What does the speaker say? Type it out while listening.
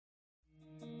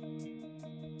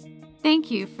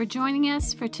Thank you for joining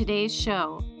us for today's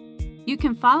show. You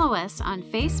can follow us on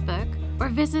Facebook or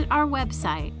visit our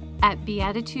website at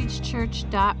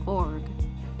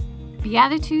beatitudeschurch.org.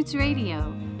 Beatitudes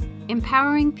Radio,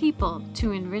 empowering people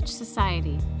to enrich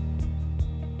society.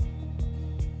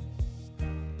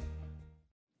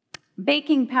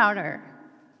 Baking powder.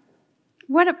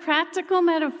 What a practical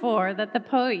metaphor that the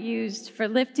poet used for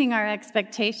lifting our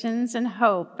expectations and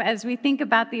hope as we think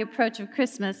about the approach of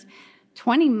Christmas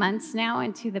 20 months now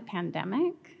into the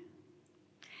pandemic.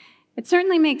 It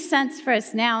certainly makes sense for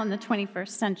us now in the 21st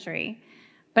century,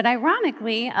 but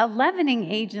ironically, a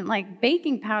leavening agent like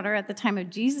baking powder at the time of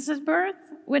Jesus' birth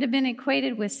would have been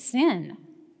equated with sin.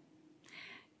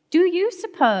 Do you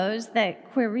suppose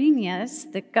that Quirinius,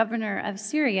 the governor of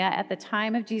Syria at the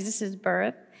time of Jesus'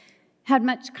 birth, had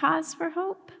much cause for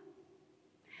hope?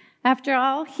 After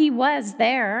all, he was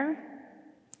there.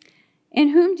 In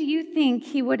whom do you think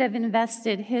he would have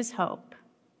invested his hope?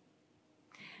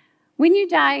 When you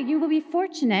die, you will be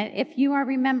fortunate if you are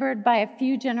remembered by a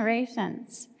few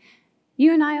generations.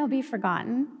 You and I will be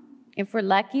forgotten. If we're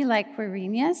lucky, like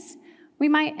Quirinius, we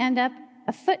might end up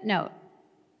a footnote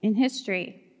in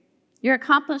history. Your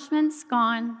accomplishments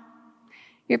gone,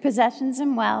 your possessions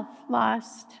and wealth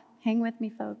lost. Hang with me,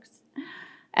 folks.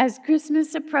 As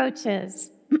Christmas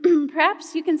approaches,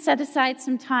 perhaps you can set aside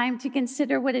some time to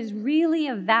consider what is really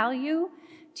of value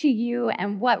to you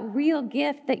and what real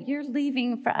gift that you're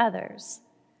leaving for others.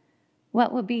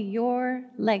 What will be your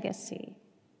legacy?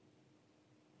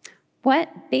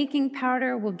 What baking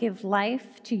powder will give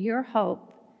life to your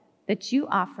hope that you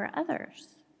offer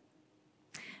others?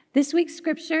 This week's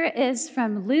scripture is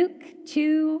from Luke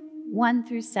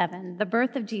 2:1-7, the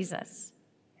birth of Jesus.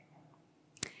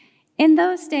 In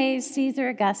those days, Caesar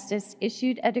Augustus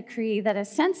issued a decree that a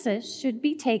census should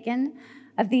be taken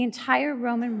of the entire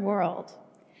Roman world.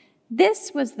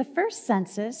 This was the first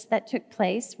census that took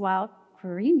place while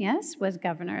Quirinius was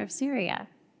governor of Syria.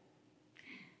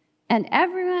 And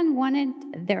everyone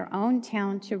wanted their own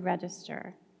town to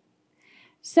register.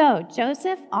 So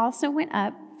Joseph also went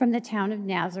up from the town of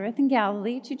Nazareth in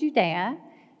Galilee to Judea,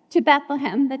 to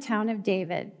Bethlehem, the town of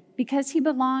David, because he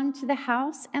belonged to the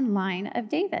house and line of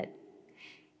David.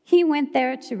 He went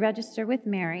there to register with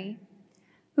Mary,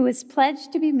 who was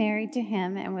pledged to be married to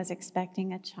him and was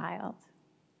expecting a child.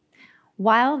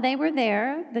 While they were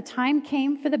there, the time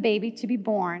came for the baby to be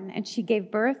born, and she gave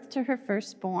birth to her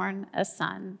firstborn, a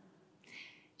son.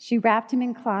 She wrapped him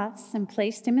in cloths and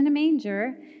placed him in a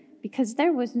manger because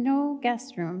there was no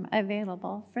guest room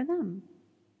available for them.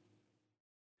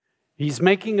 He's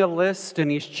making a list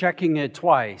and he's checking it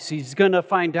twice. He's going to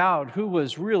find out who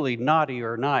was really naughty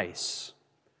or nice.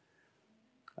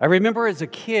 I remember as a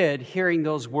kid hearing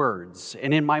those words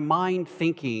and in my mind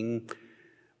thinking,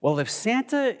 well, if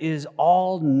Santa is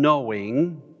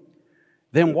all-knowing,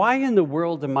 then why in the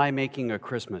world am I making a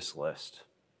Christmas list?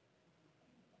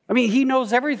 I mean, he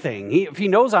knows everything. If he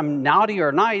knows I'm naughty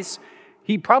or nice,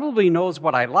 he probably knows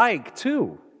what I like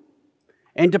too.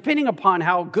 And depending upon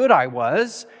how good I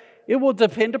was, it will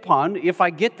depend upon if I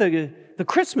get the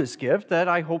Christmas gift that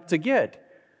I hope to get.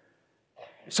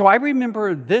 So I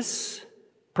remember this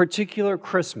particular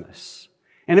Christmas,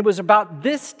 and it was about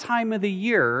this time of the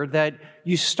year that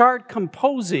you start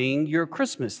composing your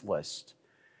Christmas list.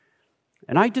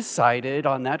 And I decided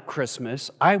on that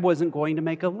Christmas I wasn't going to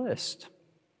make a list.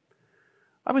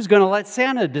 I was going to let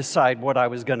Santa decide what I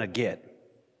was going to get.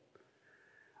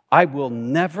 I will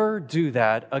never do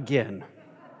that again.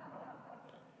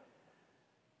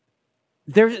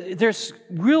 There's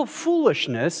real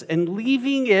foolishness in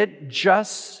leaving it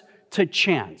just to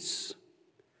chance.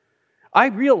 I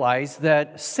realized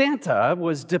that Santa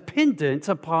was dependent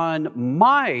upon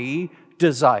my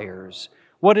desires,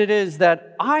 what it is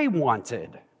that I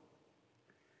wanted.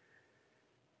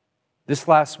 This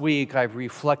last week, I've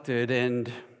reflected,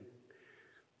 and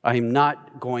I'm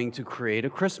not going to create a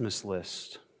Christmas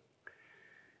list.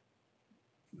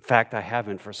 In fact, I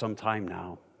haven't for some time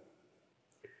now.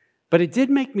 But it did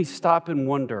make me stop and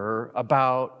wonder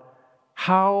about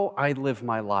how I live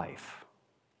my life.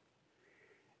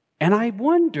 And I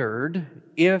wondered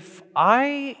if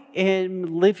I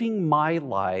am living my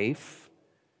life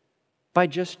by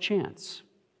just chance.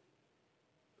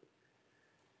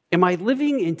 Am I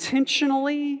living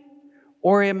intentionally,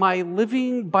 or am I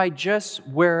living by just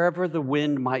wherever the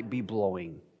wind might be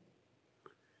blowing?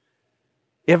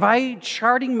 Am I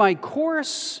charting my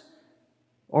course,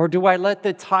 or do I let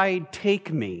the tide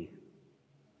take me?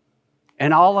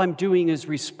 And all I'm doing is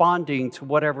responding to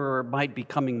whatever might be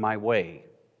coming my way.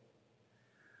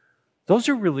 Those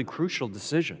are really crucial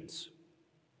decisions.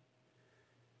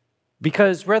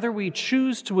 Because whether we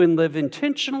choose to live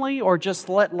intentionally or just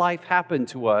let life happen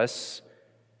to us,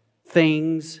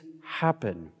 things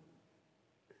happen.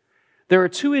 There are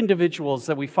two individuals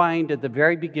that we find at the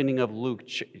very beginning of Luke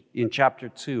in chapter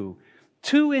 2.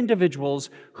 Two individuals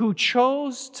who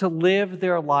chose to live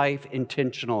their life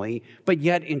intentionally, but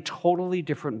yet in totally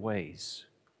different ways.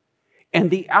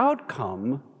 And the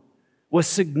outcome was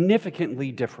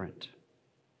significantly different.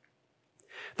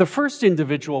 The first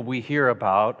individual we hear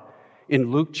about in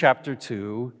Luke chapter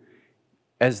 2,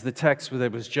 as the text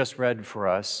that was just read for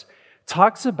us,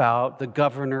 talks about the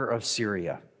governor of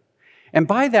Syria. And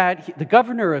by that, the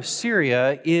governor of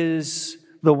Syria is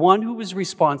the one who was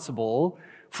responsible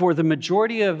for the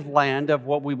majority of land of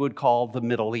what we would call the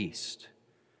Middle East.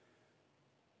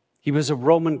 He was a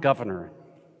Roman governor.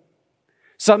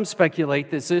 Some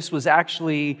speculate that this was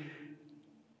actually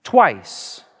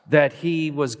twice that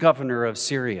he was governor of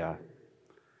Syria.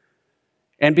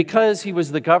 And because he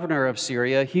was the governor of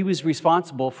Syria, he was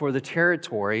responsible for the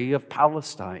territory of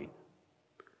Palestine,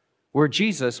 where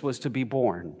Jesus was to be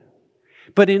born.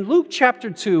 But in Luke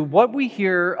chapter 2, what we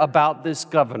hear about this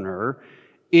governor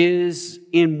is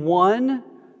in one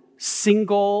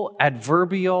single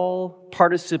adverbial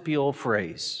participial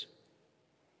phrase.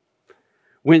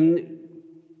 When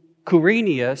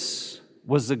Quirinius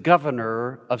was the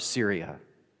governor of Syria,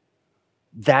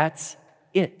 that's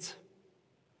it.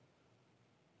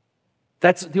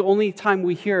 That's the only time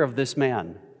we hear of this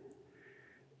man.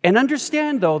 And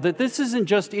understand, though, that this isn't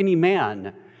just any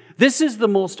man. This is the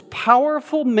most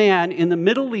powerful man in the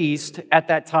Middle East at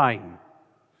that time.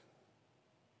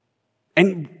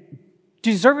 And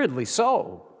deservedly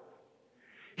so.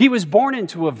 He was born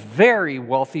into a very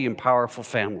wealthy and powerful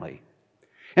family.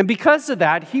 And because of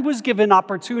that, he was given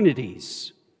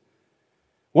opportunities.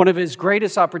 One of his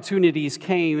greatest opportunities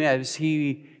came as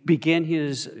he began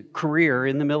his career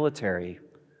in the military.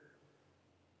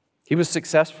 He was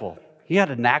successful. He had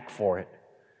a knack for it.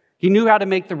 He knew how to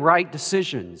make the right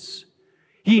decisions.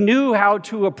 He knew how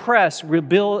to oppress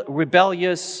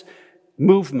rebellious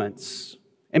movements.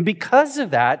 And because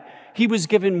of that, he was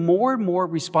given more and more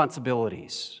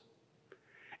responsibilities.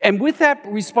 And with that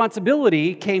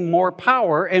responsibility came more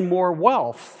power and more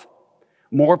wealth,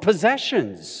 more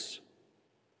possessions.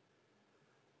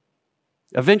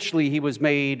 Eventually, he was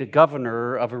made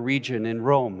governor of a region in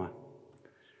Rome.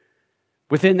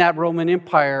 Within that Roman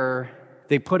Empire,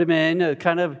 they put him in a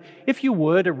kind of, if you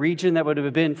would, a region that would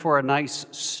have been for a nice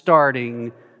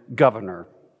starting governor.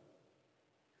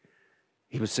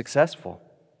 He was successful.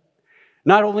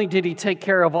 Not only did he take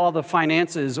care of all the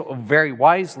finances very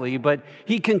wisely, but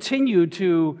he continued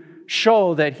to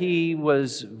show that he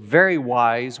was very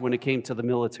wise when it came to the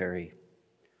military.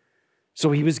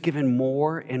 So he was given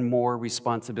more and more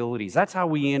responsibilities. That's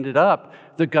how he ended up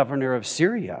the governor of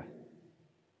Syria.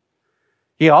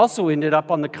 He also ended up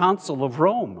on the Council of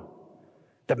Rome.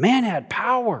 The man had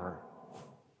power.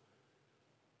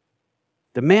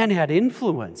 The man had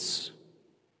influence.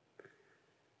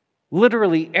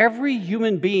 Literally every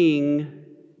human being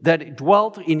that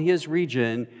dwelt in his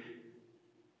region,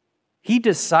 he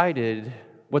decided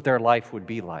what their life would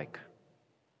be like.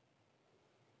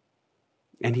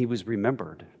 And he was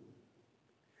remembered.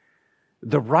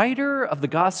 The writer of the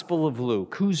Gospel of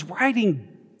Luke, who's writing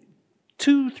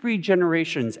 2-3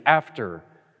 generations after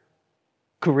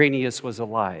Quirinius was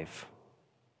alive,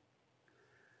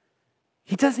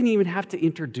 he doesn't even have to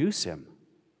introduce him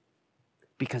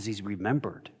because he's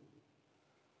remembered.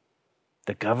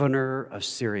 The governor of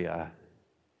Syria.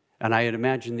 And I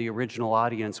imagine the original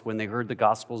audience, when they heard the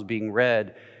Gospels being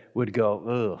read, would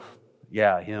go, ugh,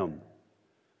 yeah, him.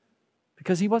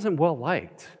 Because he wasn't well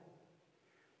liked.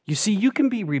 You see, you can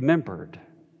be remembered,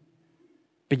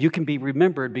 but you can be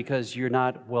remembered because you're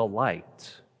not well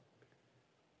liked.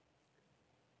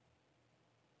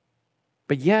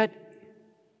 But yet,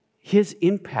 his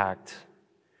impact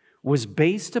was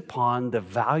based upon the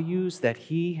values that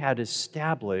he had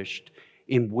established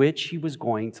in which he was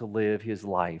going to live his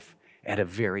life at a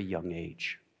very young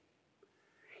age.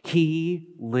 He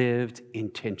lived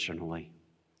intentionally.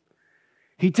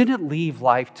 He didn't leave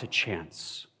life to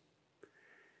chance.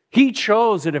 He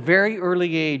chose at a very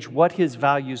early age what his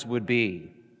values would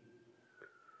be.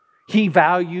 He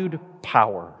valued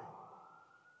power.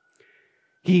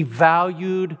 He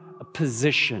valued a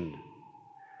position,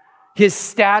 his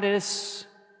status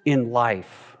in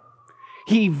life.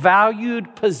 He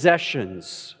valued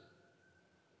possessions.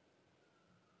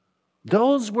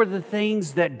 Those were the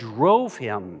things that drove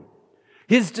him.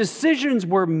 His decisions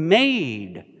were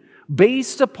made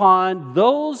based upon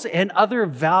those and other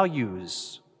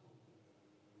values.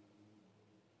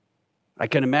 I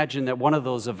can imagine that one of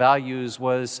those values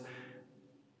was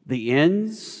the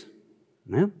ends,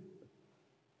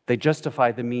 they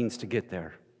justify the means to get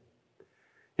there.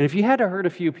 And if you had to hurt a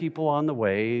few people on the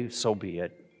way, so be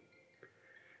it.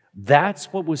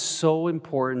 That's what was so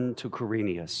important to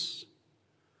Quirinius.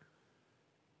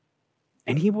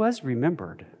 And he was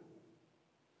remembered.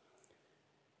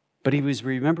 But he was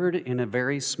remembered in a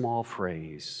very small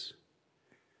phrase: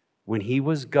 when he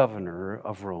was governor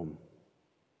of Rome.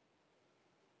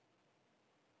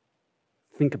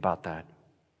 Think about that.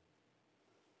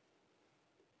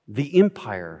 The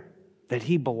empire that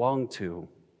he belonged to,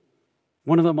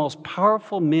 one of the most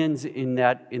powerful men in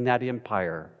that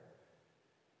empire,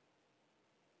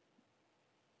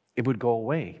 it would go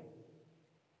away.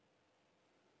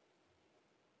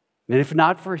 And if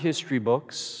not for history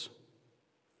books,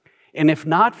 and if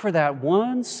not for that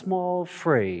one small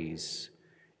phrase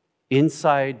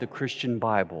inside the Christian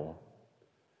Bible,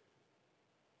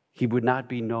 he would not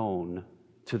be known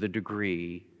to the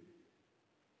degree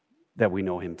that we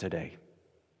know him today.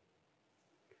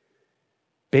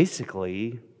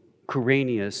 Basically,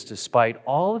 Quirinius, despite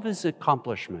all of his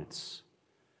accomplishments,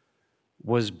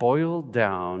 was boiled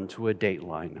down to a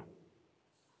dateline.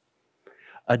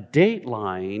 A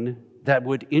dateline that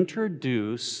would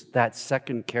introduce that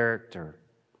second character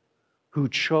who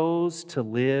chose to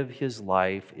live his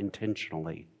life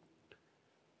intentionally.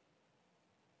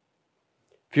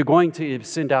 If you're going to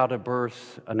send out a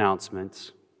birth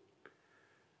announcement,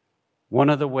 one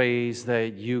of the ways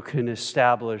that you can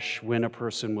establish when a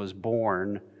person was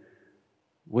born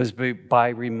was by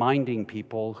reminding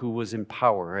people who was in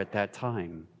power at that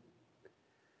time.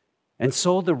 And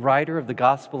so the writer of the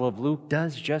Gospel of Luke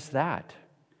does just that.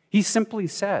 He simply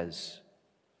says,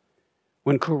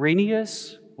 when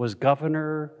Quirinius was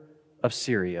governor of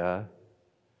Syria,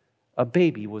 a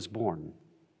baby was born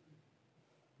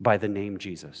by the name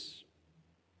Jesus.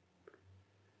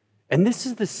 And this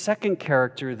is the second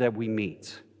character that we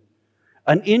meet.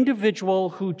 An individual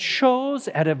who chose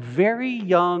at a very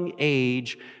young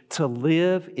age to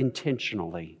live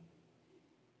intentionally.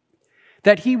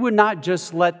 That he would not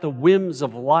just let the whims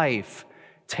of life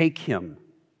take him.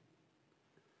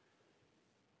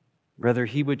 Rather,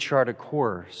 he would chart a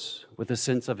course with a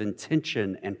sense of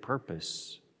intention and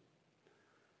purpose.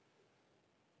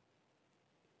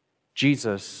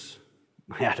 Jesus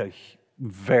had a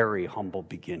very humble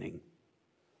beginning.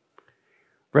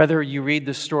 Whether you read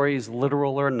the stories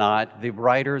literal or not, the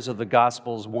writers of the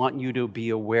Gospels want you to be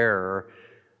aware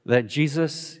that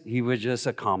Jesus, he was just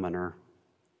a commoner.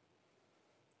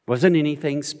 Wasn't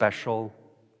anything special.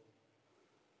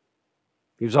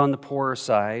 He was on the poorer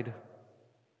side.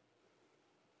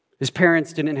 His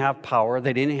parents didn't have power.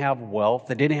 They didn't have wealth.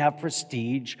 They didn't have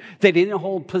prestige. They didn't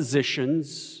hold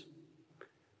positions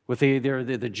with either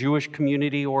the Jewish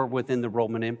community or within the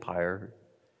Roman Empire.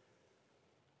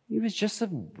 He was just a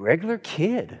regular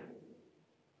kid.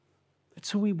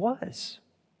 That's who he was.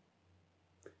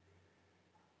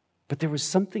 But there was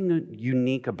something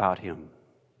unique about him.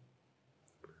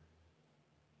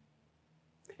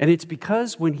 And it's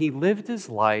because when he lived his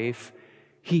life,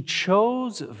 he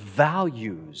chose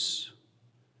values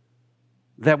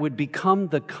that would become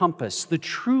the compass, the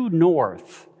true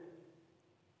north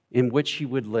in which he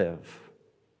would live.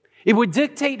 It would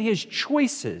dictate his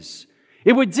choices.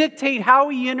 It would dictate how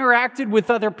he interacted with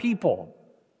other people.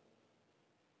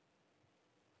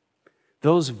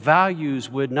 Those values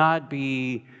would not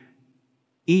be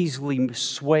easily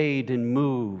swayed and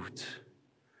moved.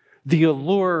 The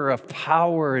allure of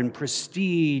power and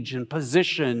prestige and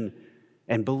position,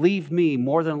 and believe me,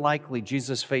 more than likely,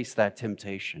 Jesus faced that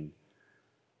temptation.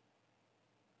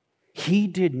 He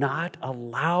did not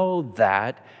allow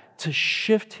that to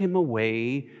shift him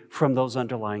away from those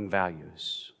underlying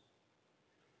values.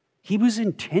 He was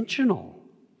intentional.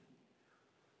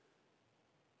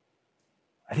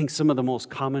 I think some of the most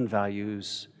common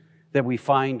values that we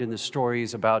find in the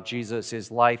stories about Jesus, his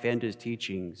life and his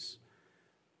teachings,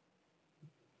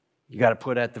 you got to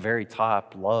put at the very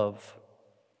top love.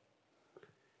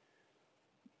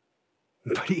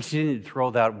 But he didn't throw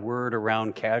that word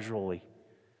around casually.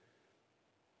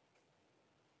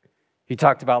 He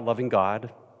talked about loving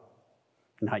God,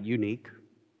 not unique.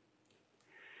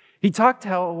 He talked,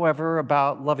 however,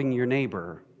 about loving your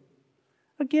neighbor.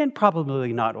 Again,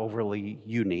 probably not overly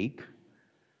unique.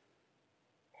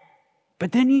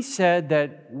 But then he said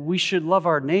that we should love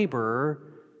our neighbor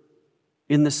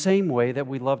in the same way that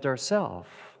we loved ourselves.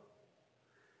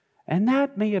 And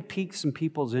that may have piqued some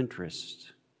people's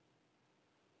interest.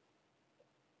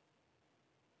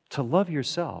 To love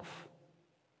yourself.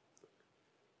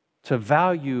 To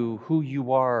value who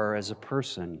you are as a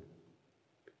person.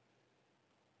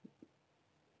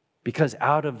 Because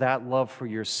out of that love for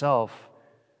yourself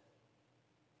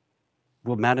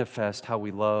will manifest how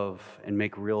we love and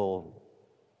make real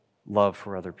love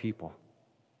for other people.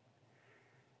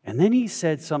 And then he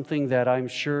said something that I'm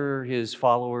sure his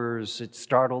followers, it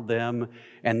startled them,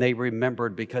 and they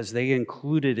remembered because they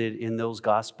included it in those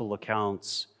gospel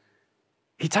accounts.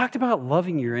 He talked about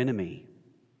loving your enemy.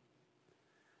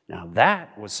 Now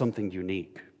that was something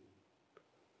unique.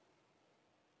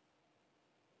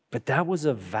 But that was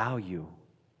a value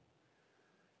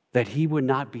that he would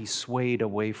not be swayed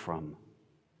away from.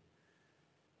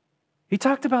 He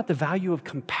talked about the value of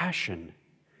compassion.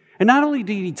 And not only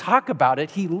did he talk about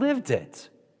it, he lived it.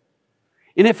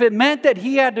 And if it meant that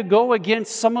he had to go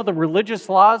against some of the religious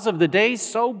laws of the day,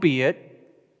 so be it.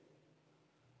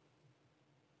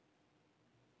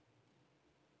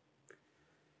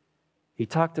 He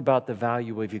talked about the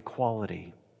value of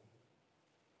equality.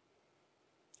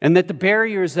 And that the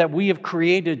barriers that we have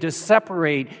created to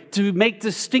separate, to make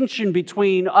distinction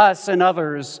between us and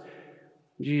others,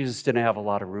 Jesus didn't have a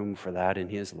lot of room for that in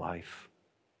his life.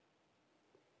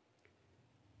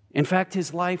 In fact,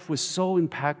 his life was so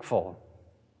impactful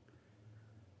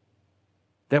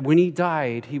that when he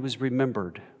died, he was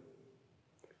remembered.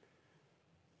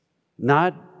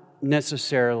 Not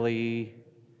necessarily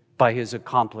by his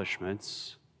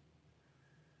accomplishments,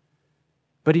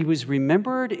 but he was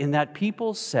remembered in that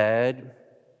people said,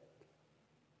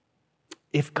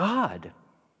 if God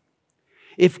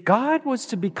was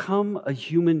to become a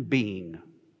human being,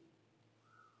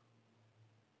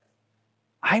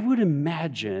 I would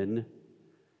imagine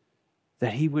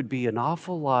that he would be an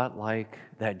awful lot like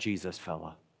that Jesus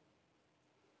fella.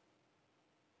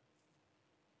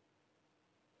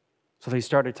 So they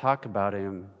started to talk about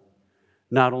him,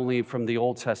 not only from the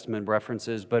Old Testament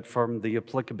references, but from the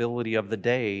applicability of the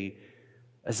day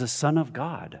as a Son of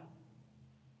God.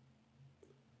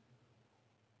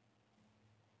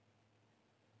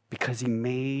 Because he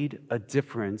made a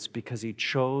difference, because he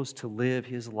chose to live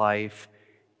his life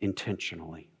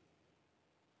intentionally.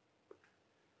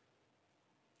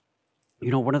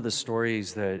 You know, one of the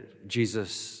stories that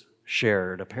Jesus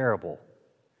shared, a parable,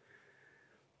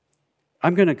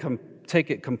 I'm going to take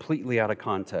it completely out of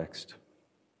context.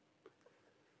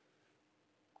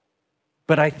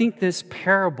 But I think this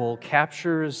parable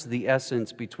captures the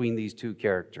essence between these two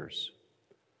characters.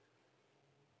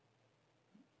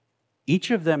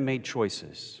 Each of them made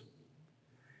choices.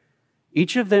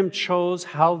 Each of them chose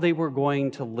how they were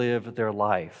going to live their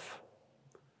life.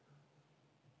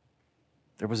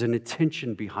 There was an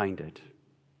intention behind it.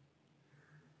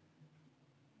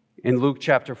 In Luke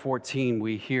chapter 14,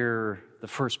 we hear the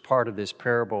first part of this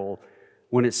parable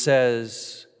when it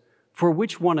says, "For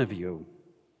which one of you,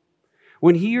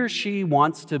 when he or she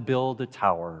wants to build a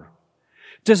tower,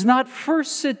 does not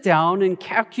first sit down and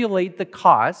calculate the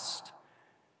cost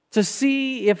to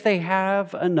see if they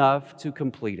have enough to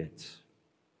complete it?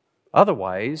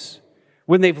 Otherwise,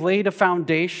 when they've laid a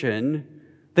foundation,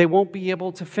 they won't be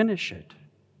able to finish it.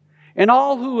 And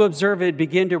all who observe it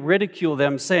begin to ridicule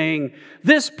them, saying,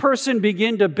 'This person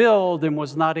began to build and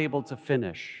was not able to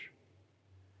finish.'"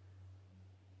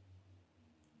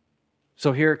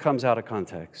 So here it comes out of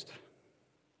context.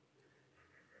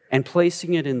 And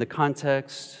placing it in the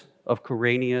context of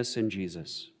Quirinius and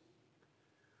Jesus.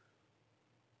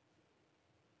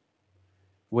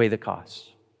 Weigh the cost.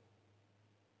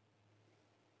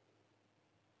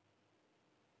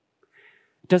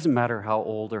 It doesn't matter how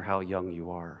old or how young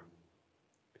you are.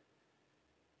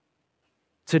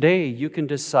 Today, you can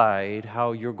decide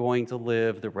how you're going to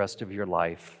live the rest of your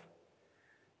life.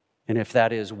 And if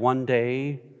that is one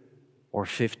day or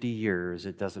 50 years,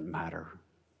 it doesn't matter.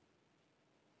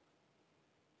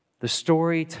 The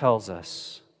story tells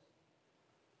us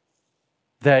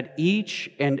that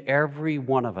each and every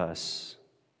one of us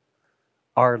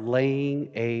are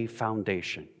laying a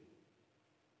foundation.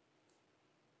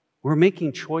 We're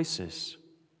making choices.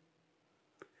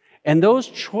 And those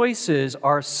choices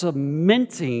are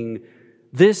cementing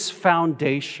this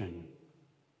foundation.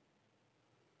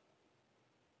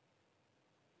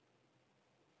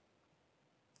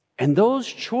 And those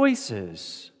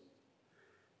choices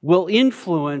will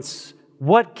influence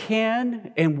what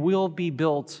can and will be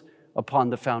built upon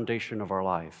the foundation of our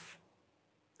life.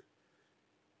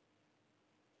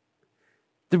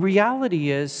 The reality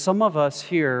is, some of us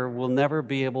here will never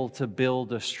be able to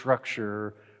build a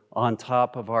structure on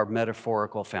top of our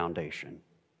metaphorical foundation.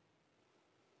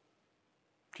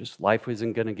 Just life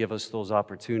isn't going to give us those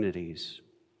opportunities.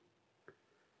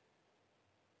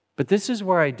 But this is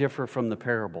where I differ from the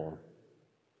parable.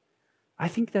 I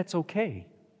think that's okay.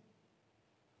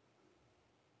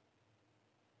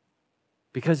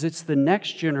 because it's the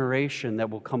next generation that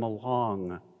will come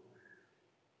along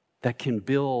that can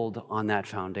build on that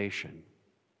foundation.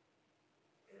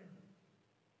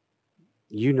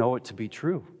 You know it to be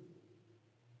true.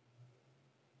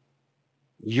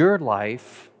 Your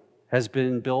life has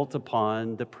been built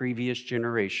upon the previous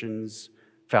generation's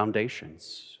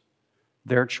foundations,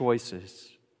 their choices.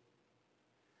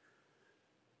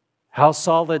 How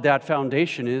solid that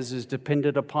foundation is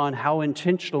dependent upon how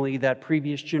intentionally that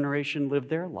previous generation lived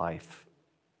their life.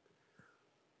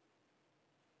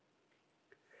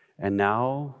 And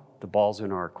now the ball's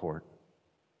in our court.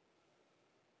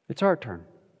 It's our turn.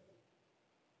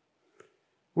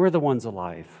 We're the ones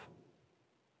alive.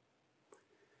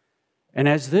 And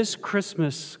as this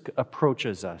Christmas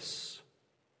approaches us,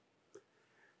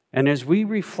 and as we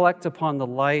reflect upon the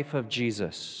life of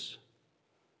Jesus,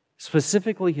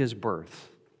 specifically his birth,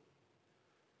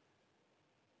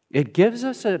 it gives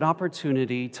us an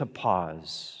opportunity to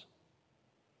pause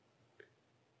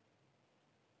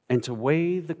and to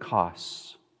weigh the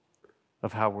costs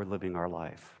of how we're living our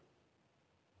life.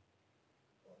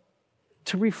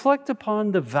 To reflect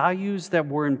upon the values that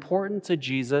were important to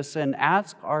Jesus and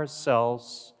ask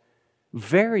ourselves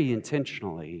very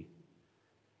intentionally,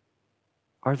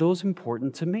 are those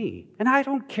important to me? And I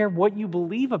don't care what you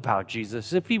believe about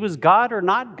Jesus. If he was God or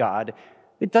not God,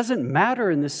 it doesn't matter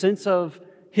in the sense of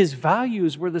his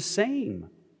values were the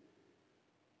same.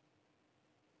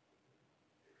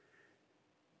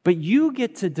 But you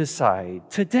get to decide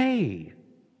today,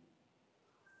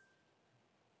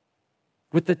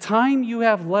 with the time you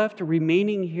have left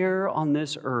remaining here on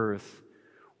this earth,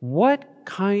 what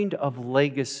kind of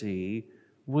legacy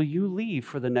will you leave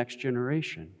for the next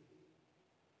generation?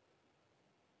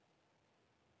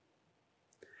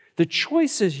 The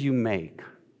choices you make,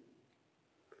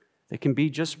 they can be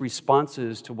just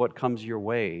responses to what comes your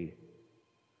way,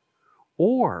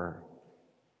 or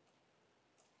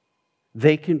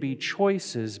they can be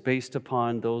choices based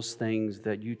upon those things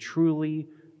that you truly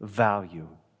value.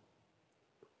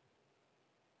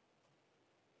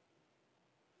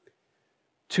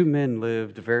 Two men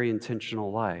lived very intentional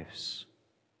lives,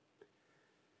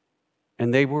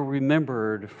 and they were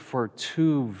remembered for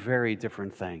two very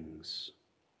different things.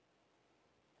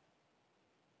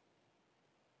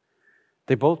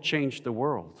 They both changed the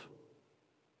world.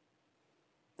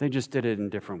 They just did it in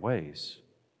different ways.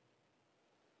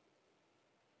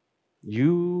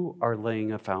 You are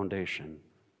laying a foundation.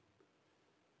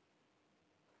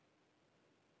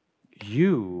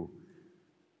 You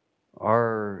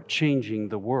are changing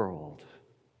the world.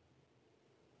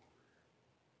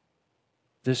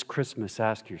 This Christmas,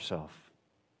 ask yourself,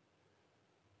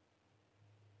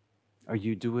 are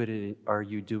you doing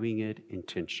it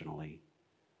intentionally?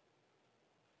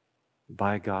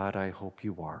 By God, I hope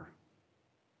you are.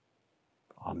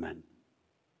 Amen.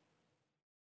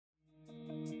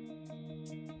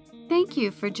 Thank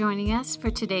you for joining us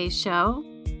for today's show.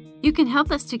 You can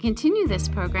help us to continue this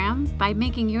program by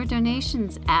making your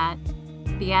donations at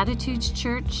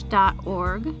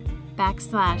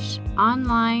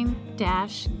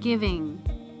beatitudeschurch.org/online-giving.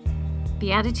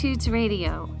 Beatitudes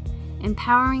Radio,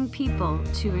 empowering people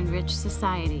to enrich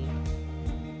society.